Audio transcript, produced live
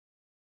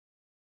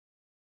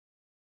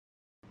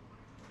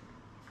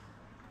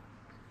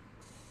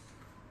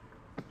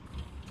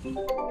Welcome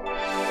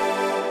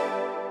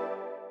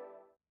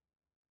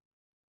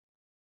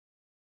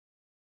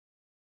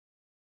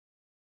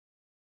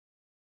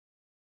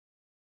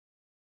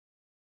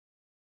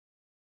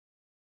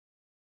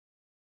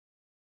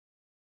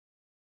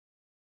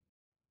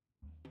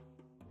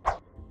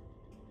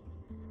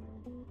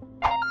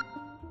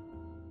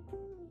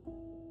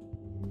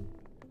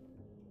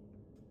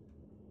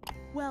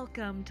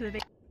to the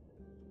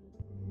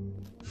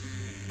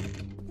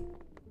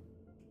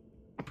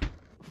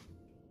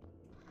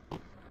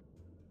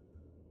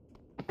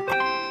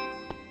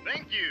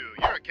Thank you.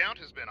 Your account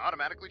has been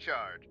automatically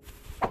charged.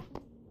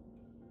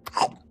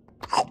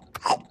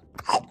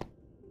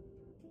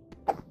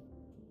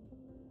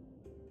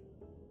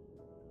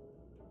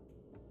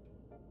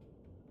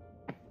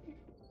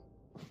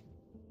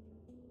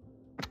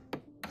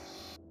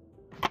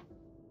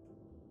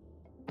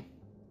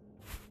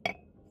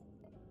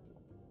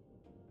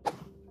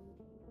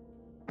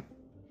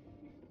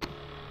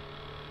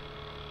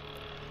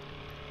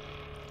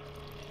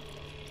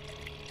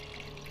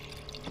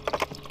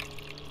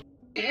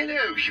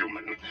 Hello,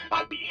 human.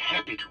 I'll be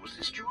happy to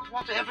assist you with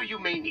whatever you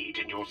may need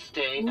in your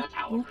stay at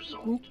our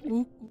resort.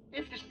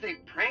 If this is a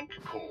prank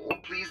call,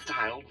 please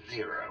dial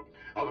 0.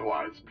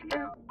 Otherwise,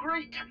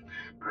 great.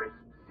 Press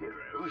 0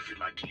 if you'd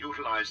like to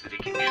utilize the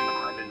vacation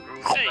island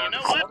room. Hey, you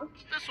know what?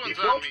 This one's if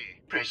on not, me.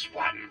 press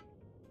 1.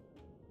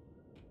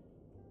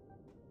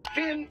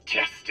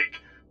 Fantastic.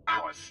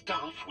 Our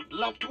staff would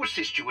love to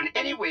assist you in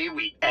any way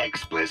we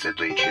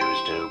explicitly choose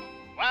to.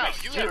 Wow,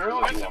 Press you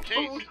 0 have if you want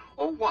taste. food,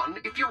 or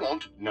 1 if you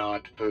want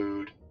not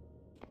food.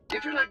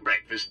 If you like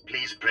breakfast,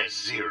 please press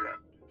 0.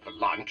 For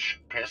lunch,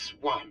 press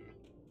 1.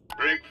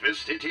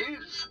 Breakfast it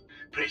is.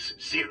 Press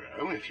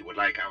 0 if you would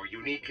like our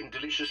unique and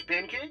delicious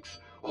pancakes,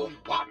 or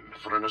 1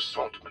 for an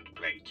assortment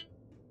plate.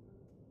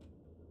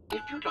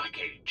 If you'd like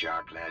a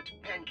chocolate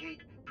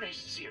pancake, press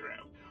 0.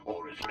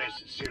 Or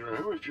press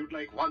 0 if you'd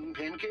like 1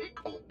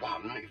 pancake, or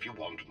 1 if you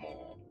want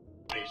more.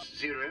 Press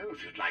 0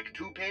 if you'd like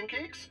 2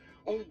 pancakes,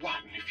 or 1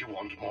 if you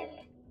want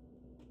more.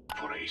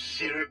 For a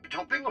syrup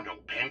topping on your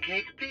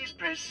pancake, please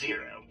press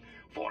 0.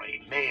 For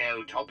a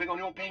mayo topping on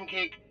your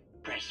pancake,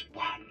 press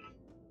 1.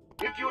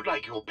 If you'd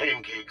like your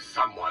pancakes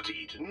somewhat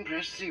eaten,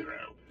 press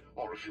 0.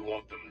 Or if you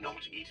want them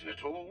not eaten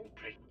at all,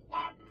 press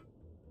 1.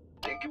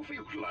 Thank you for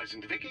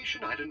utilizing the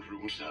Vacation Island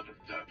Room Service.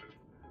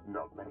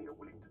 Not many are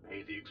willing to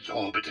pay the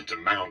exorbitant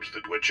amount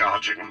that we're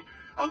charging.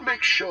 I'll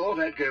make sure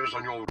that goes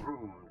on your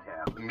room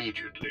tab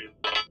immediately.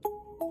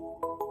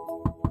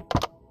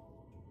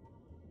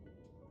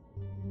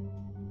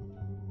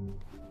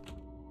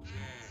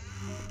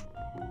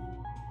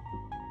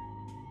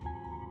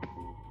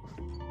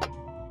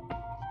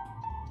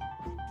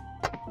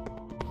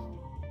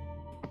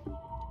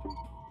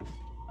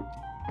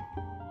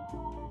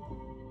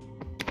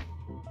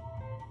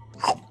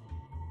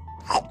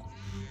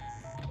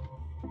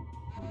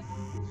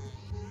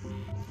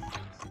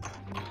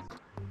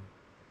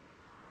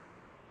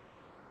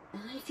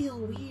 I feel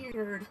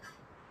weird.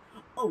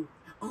 Oh,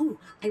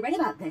 I read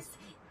about this.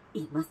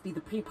 It must be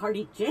the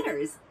pre-party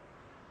jitters.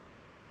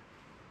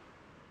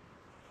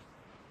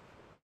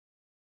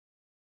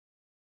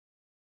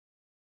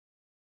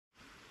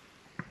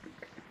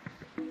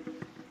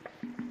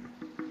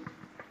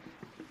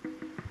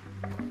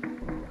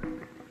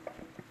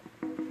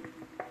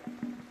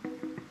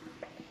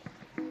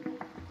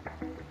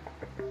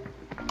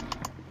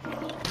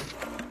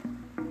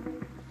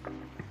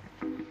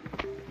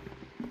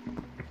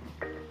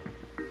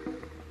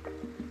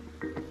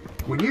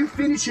 When you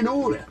finish an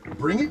order,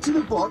 bring it to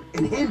the bot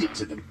and hand it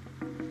to them.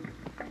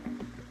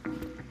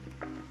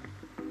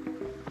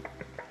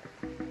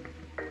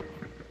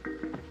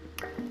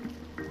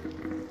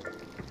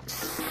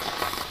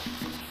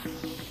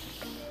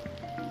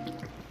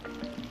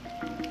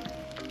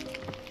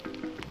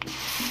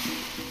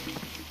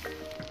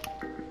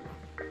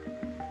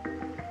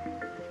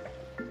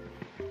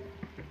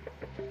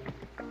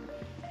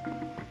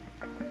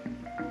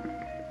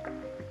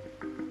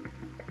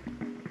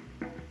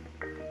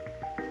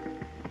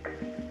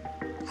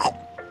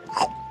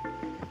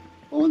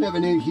 I never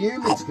knew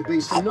humans could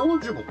be so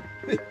knowledgeable.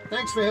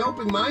 Thanks for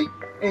helping, mate,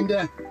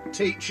 and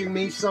teaching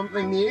me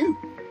something new.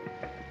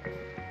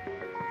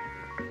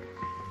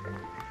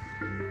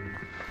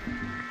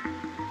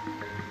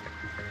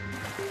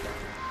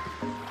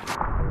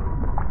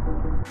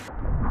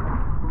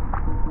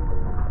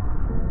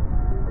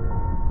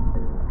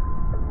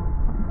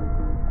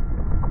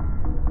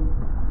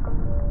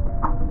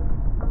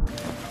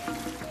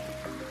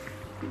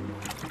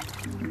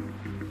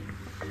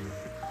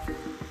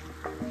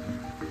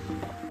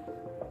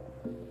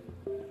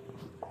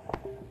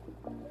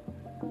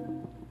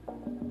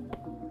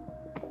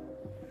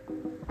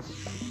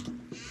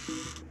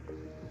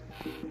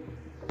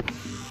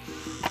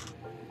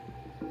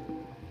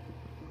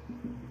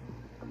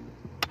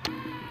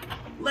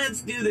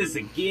 Let's do this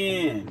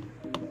again.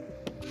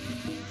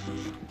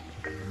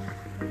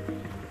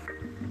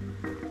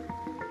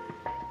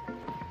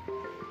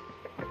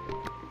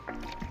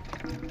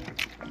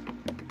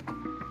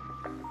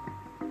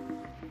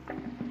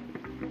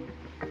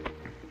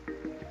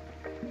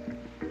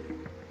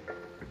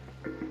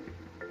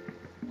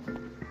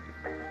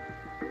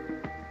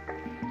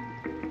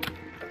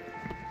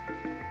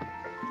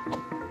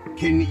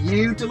 Can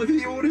you deliver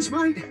the orders,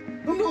 mate?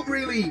 I'm not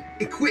really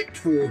equipped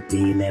for...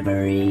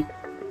 Delivery.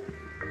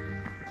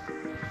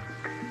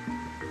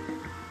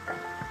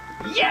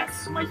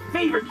 Yes, my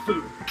favorite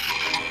food.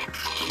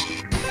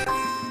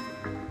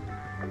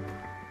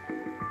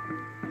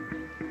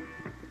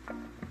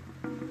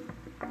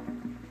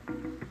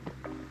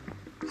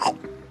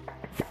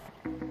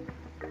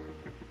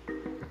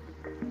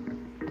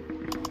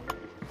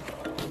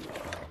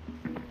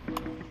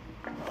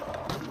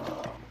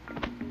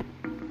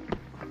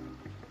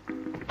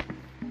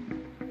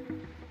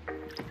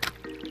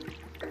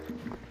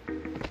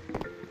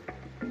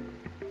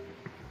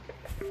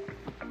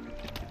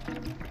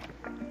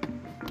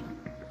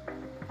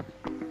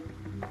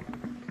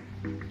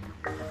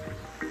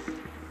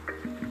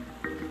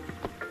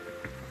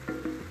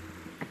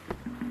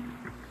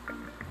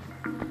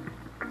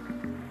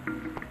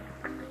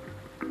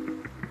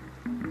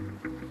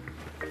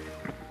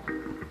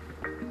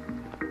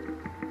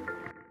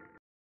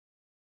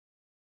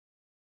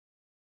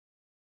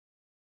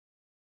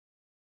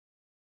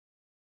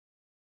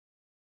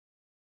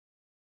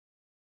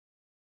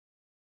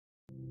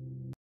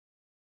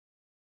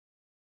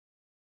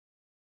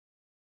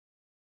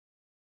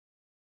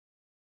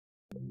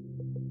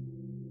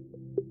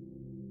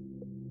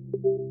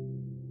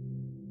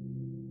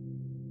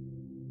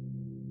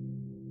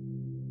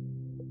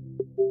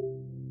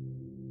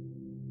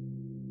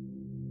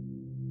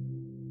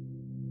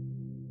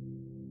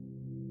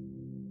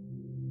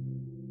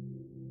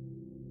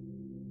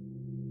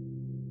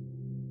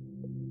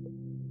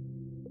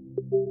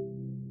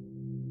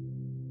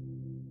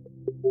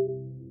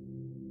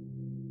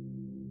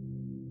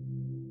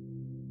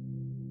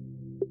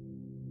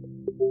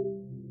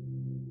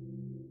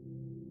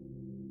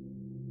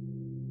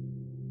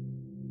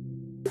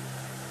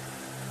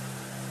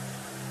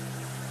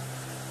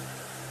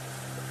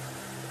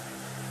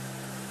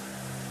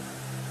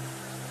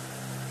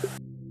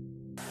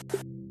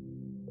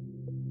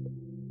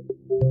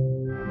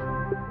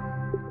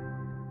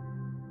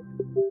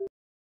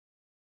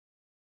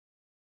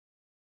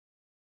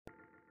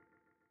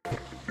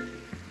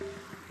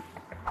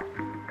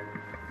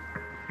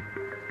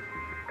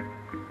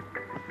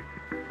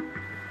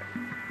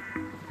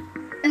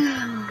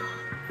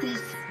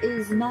 This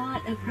is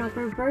not a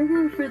proper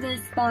burger for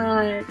this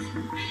spot.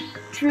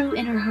 True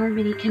inner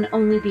harmony can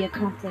only be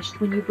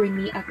accomplished when you bring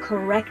me a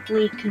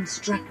correctly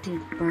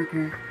constructed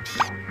burger.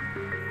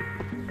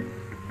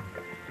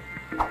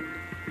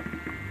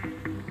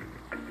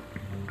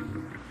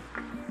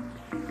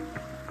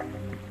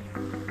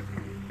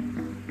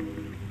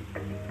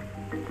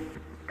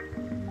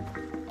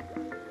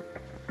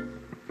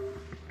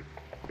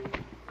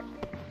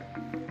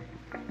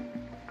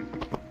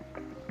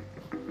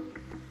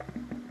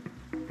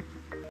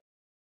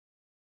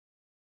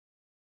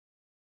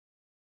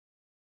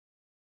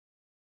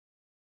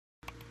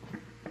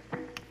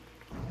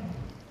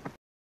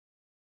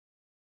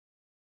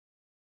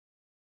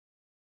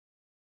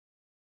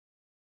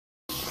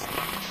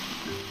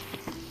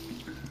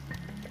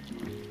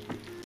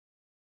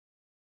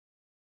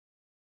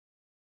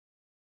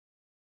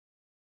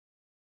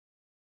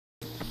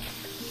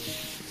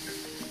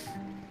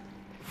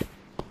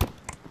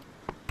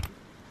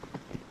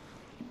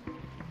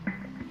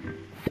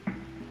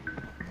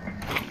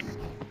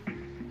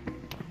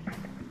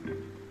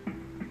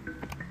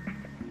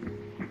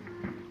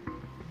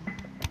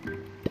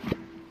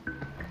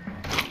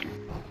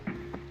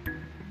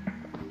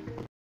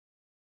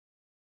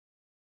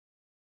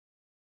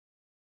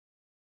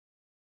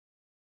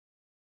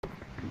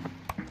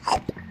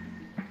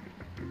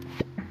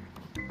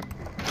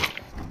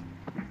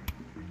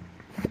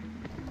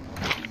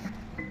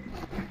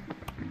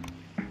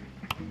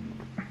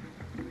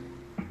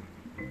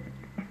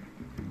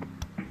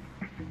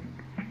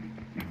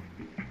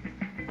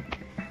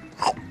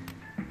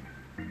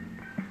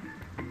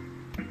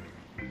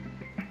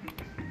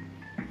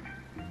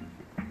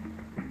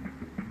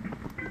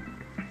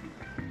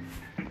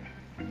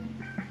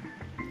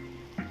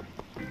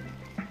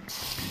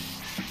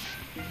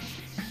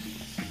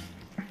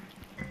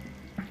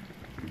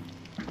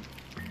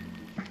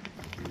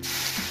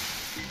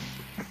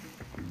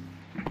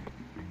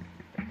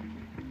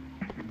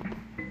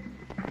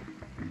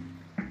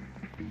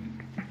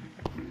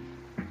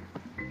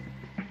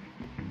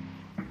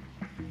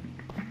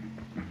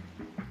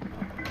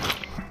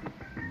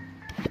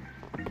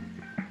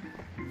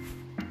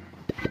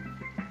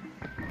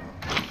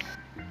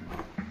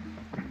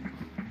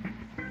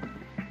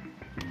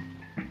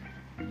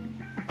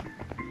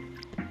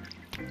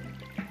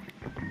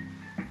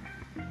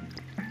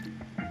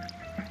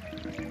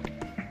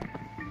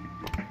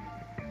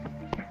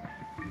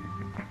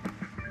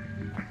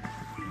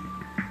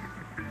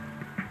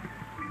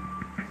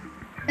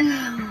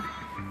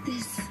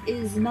 This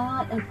is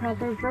not a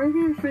proper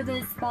burger for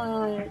this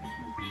spot.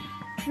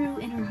 True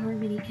inner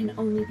harmony can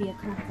only be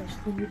accomplished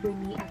when you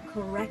bring me a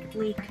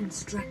correctly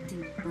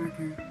constructed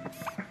burger.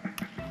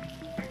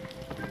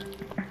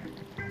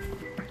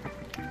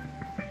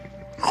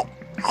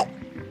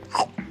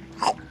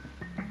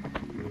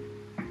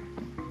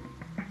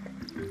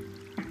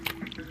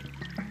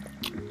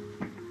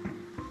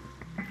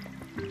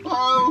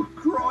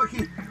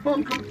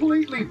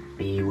 completely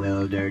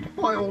bewildered.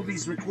 by all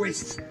these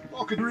requests.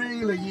 I could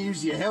really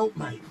use your help,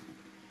 mate.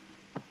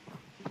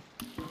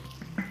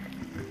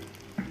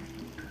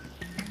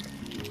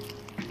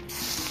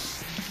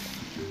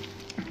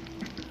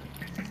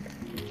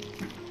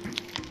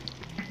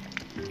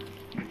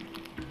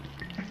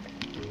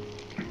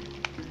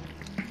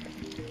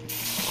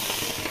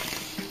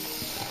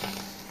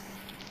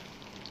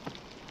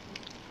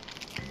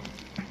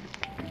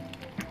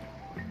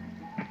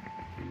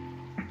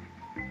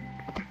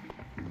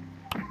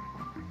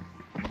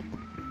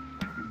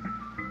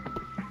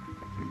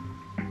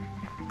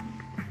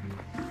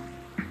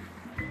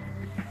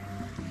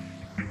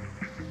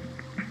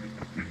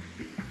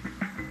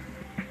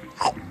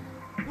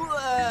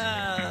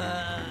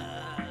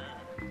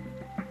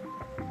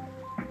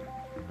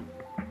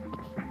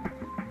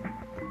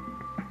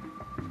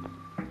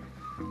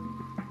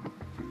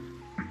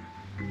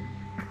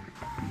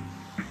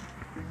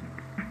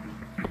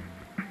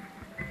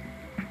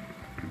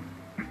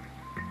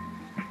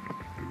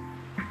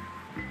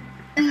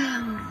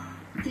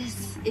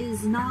 This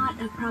is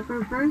not a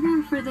proper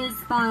burger for this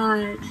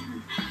spot.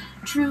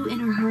 True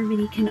inner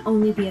harmony can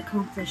only be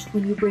accomplished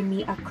when you bring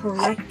me a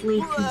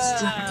correctly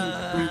constructed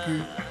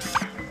burger.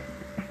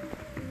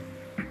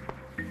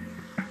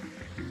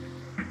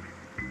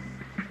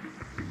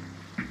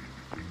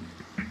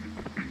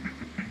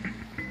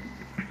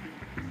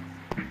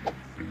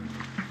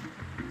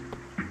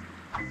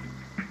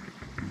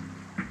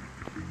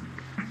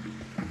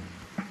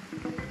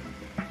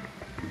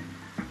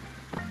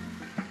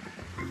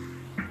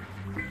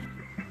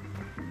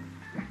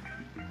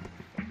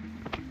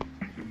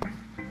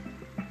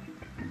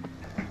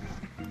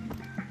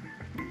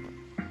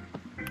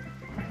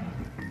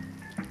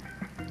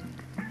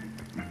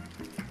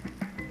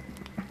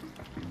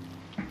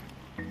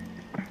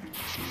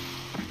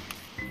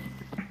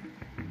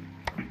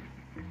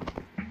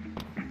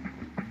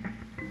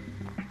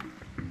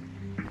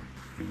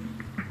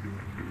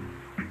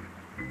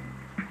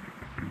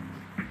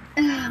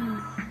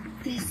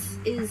 This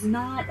is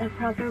not a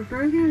proper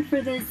burger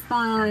for this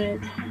spot.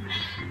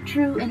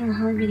 True inner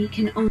harmony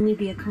can only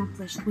be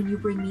accomplished when you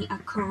bring me a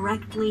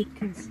correctly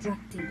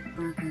constructed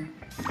burger.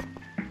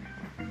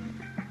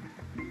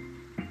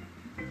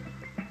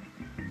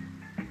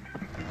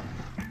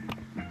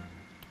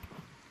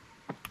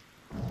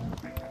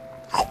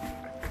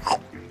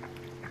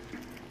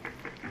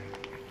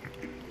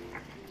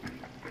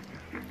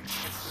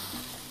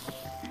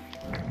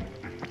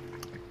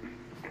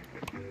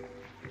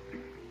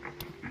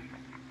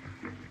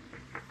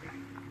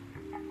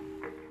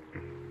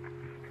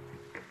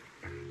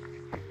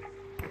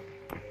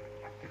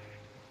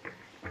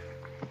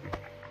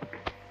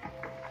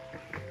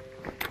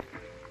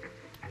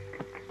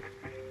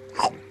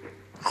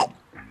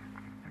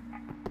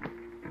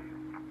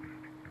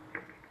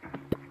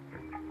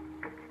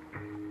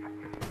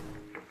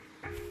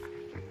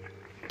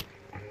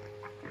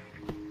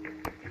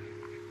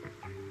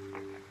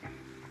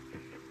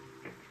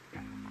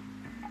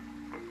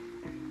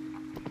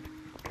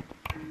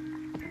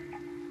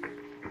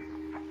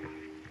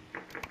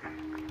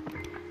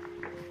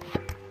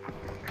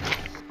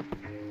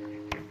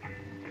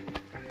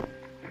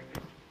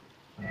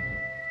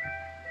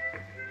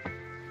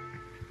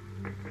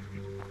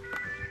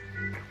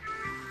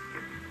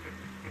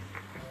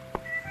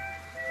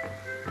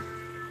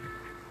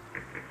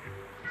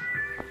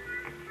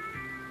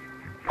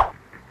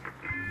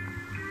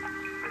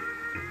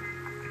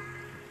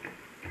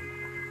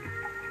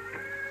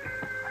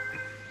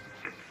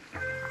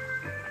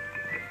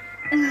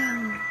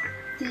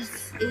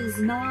 This is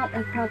not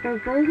a proper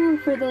burger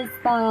for this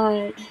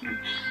spot.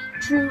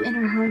 True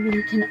inner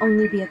harmony can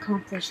only be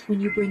accomplished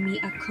when you bring me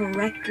a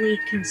correctly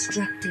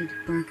constructed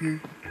burger.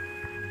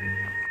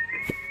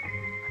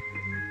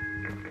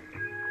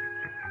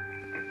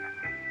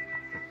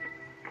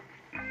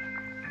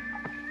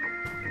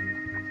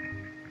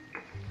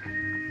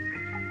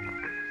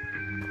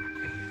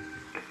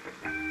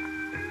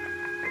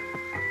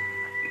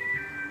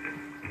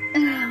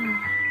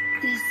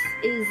 This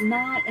is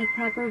not a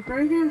proper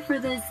burger for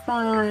this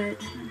spot.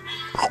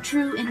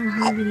 True inner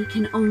harmony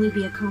can only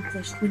be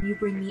accomplished when you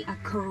bring me a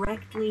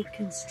correctly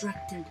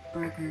constructed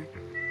burger.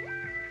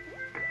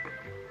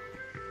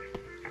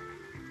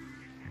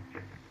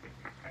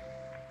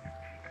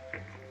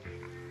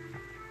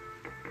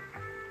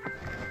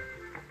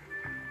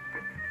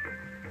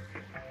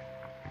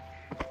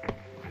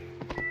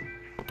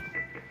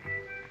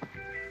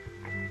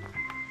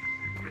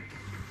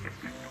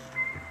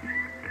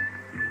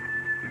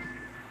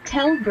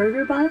 Tell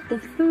BurgerBot the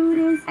food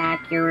is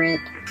accurate.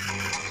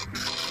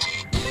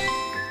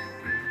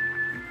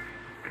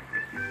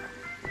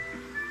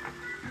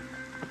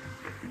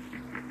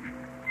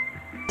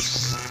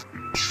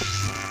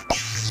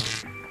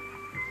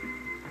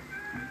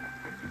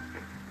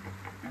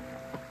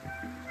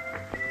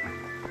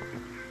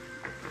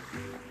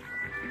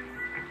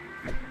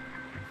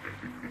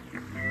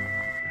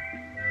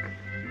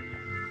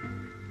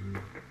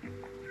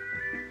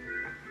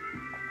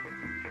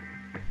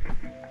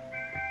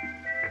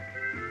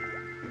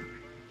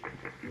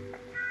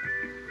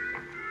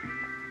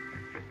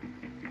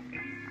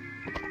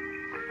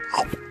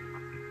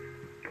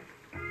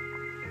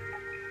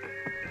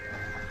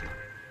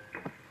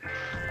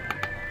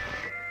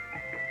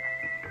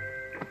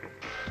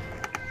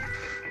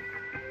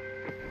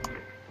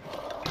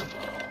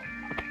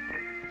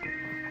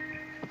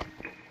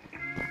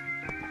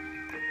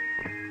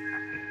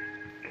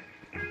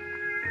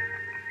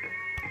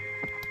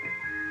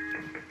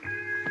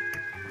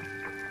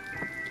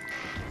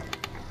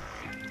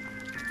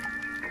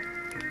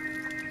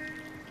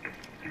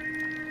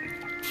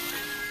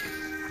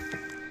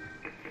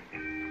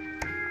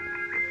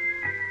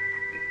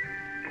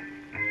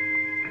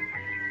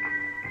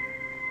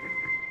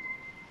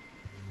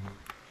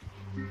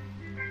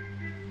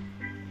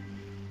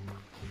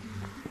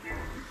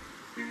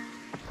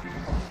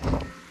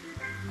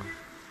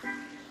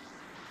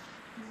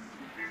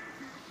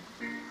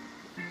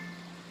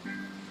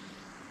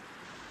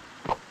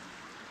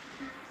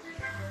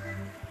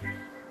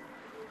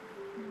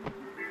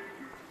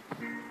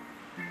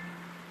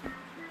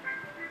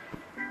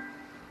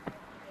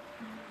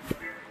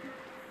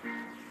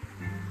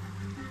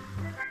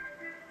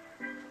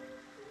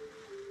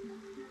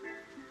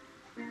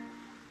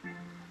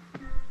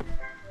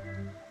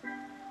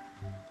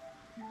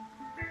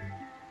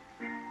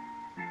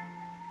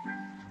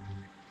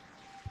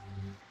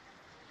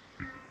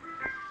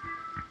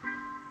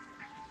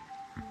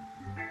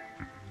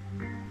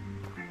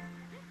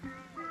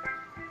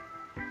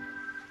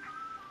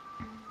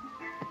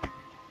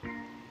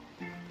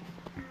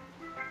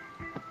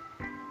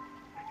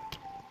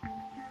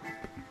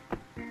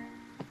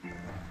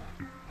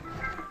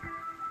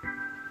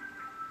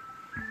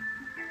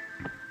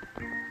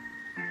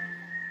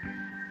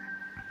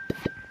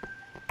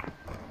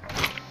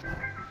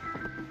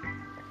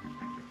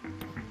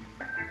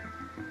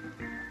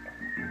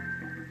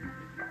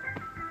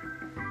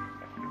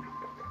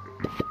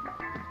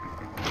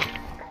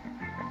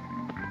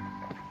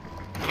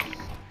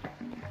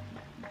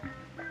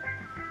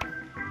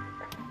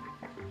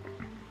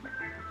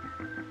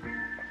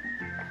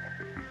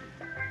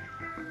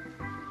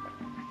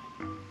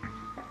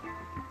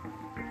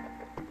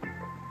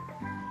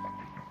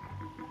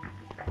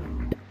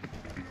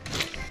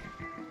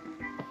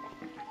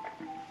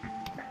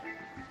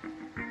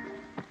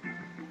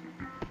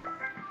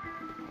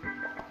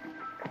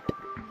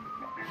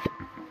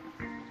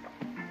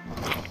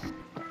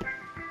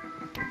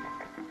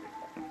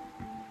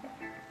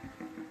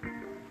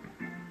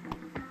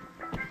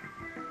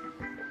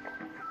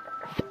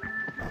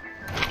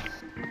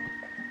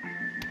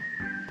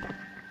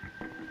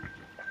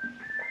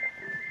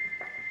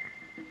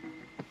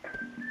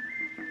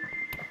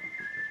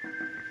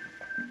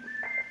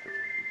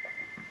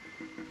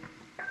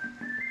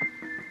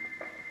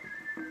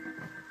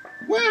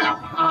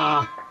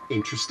 Wow,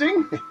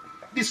 interesting.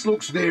 This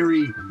looks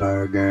very...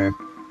 Burger.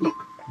 Look,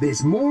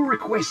 there's more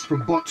requests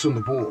from bots on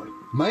the board.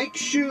 Make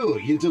sure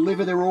you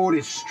deliver their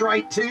orders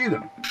straight to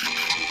them.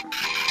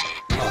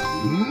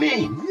 Oh,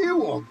 man,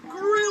 you are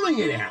grilling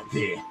it out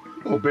there.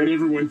 I'll bet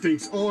everyone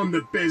thinks I'm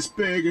the best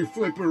burger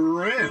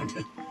flipper around.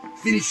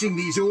 Finishing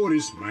these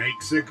orders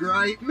makes a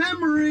great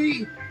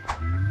memory.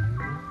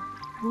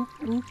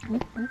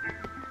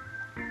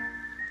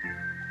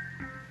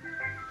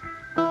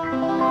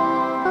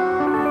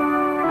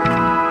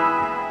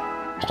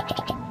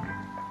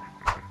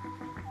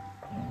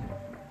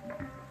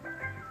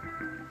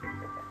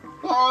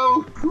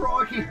 Oh,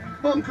 crikey,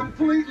 I'm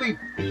completely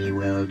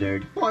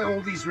Bewildered. by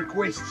all these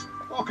requests.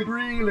 I could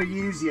really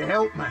use your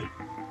help, mate.